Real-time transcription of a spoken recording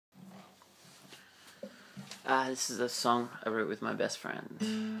This is a song I wrote with my best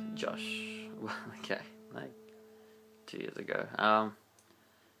friend, Josh. Well, okay, like 2 years ago.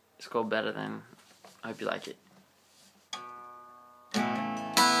 It's called Better Than. I hope you like it.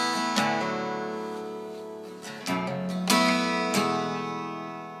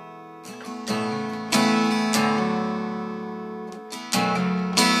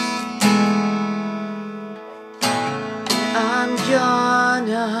 I'm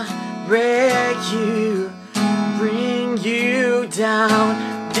gonna break you, bring you down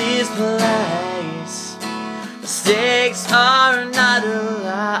this place. Mistakes are not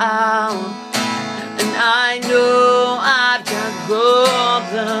allowed, and I know I've got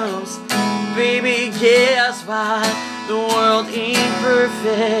problems. Baby, guess what? The world ain't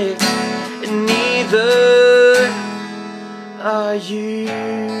perfect, and neither are you.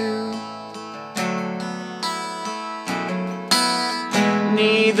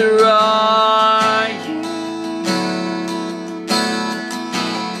 Neither are you.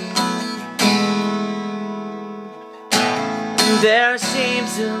 There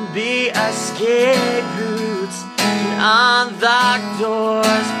seems to be escape routes and unlocked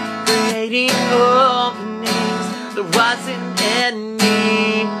doors, creating openings there wasn't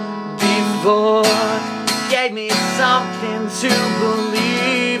any before. Gave me something to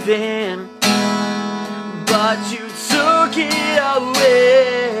believe in, but you took it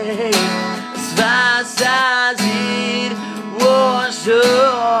away as fast as it was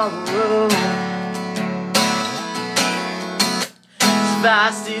over. As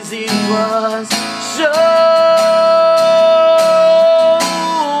fast as it was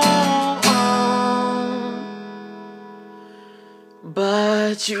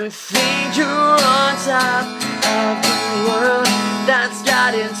but you think you're on top of the world. That's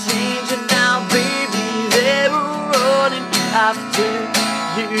gotta change, and now baby they were running after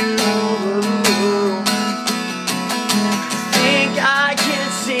you. Think I can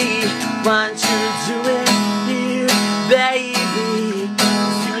see what you're doing here, baby.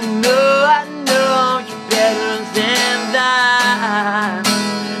 You know I know you're better than that.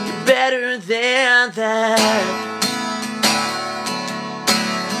 You're better than that.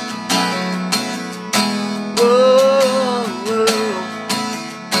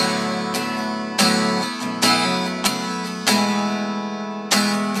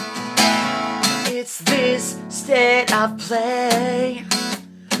 It's this state of play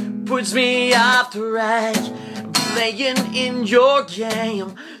puts me off the rack, playing in your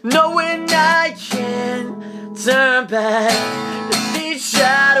game, knowing I can't turn back. These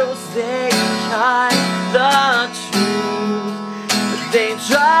shadows, they hide the truth, but they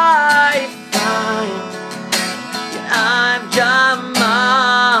try to find. I've got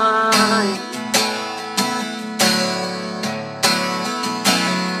mine,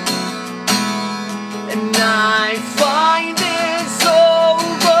 and I find this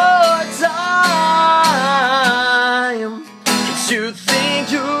over time. If you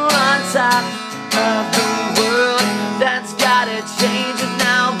think you're on top of the world, that's gotta change it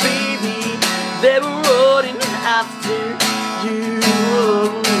now, baby. They're running after you.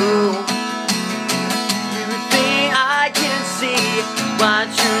 What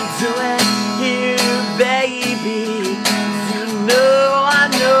you're doing here, baby. You know I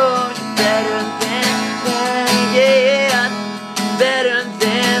know you're better than that, yeah, better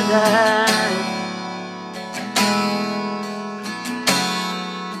than that.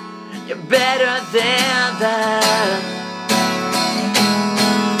 You're better than that.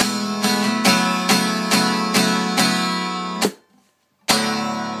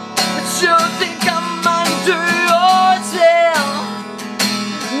 But you think I'm under your tail?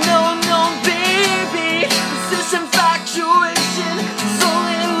 Infatuation, it's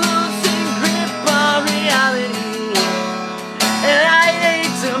only losing grip on reality. And I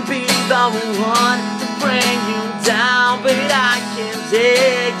hate to be the one to bring you down, but I can't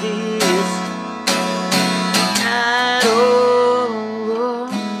take this at all.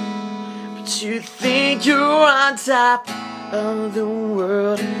 But you think you're on top of the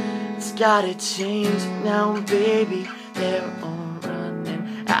world, it's gotta change now, baby. They're all running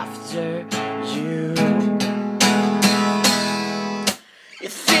after you. You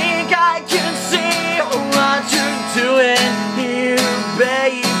think I can see what you're doing here,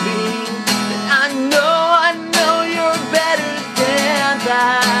 baby? And I know you're better than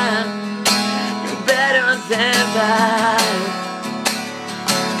that. You're better than that.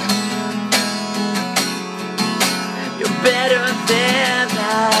 You're better than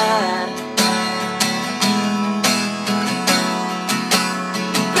that.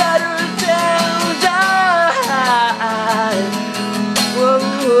 Better than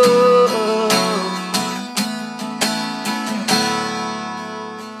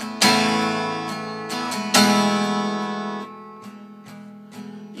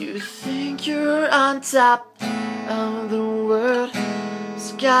you think you're on top of the world,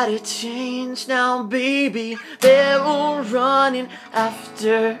 it's gotta change now, baby. They're all running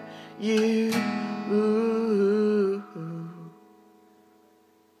after you. Ooh.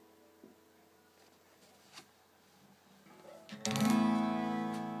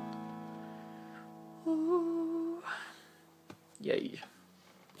 Ooh. Yay.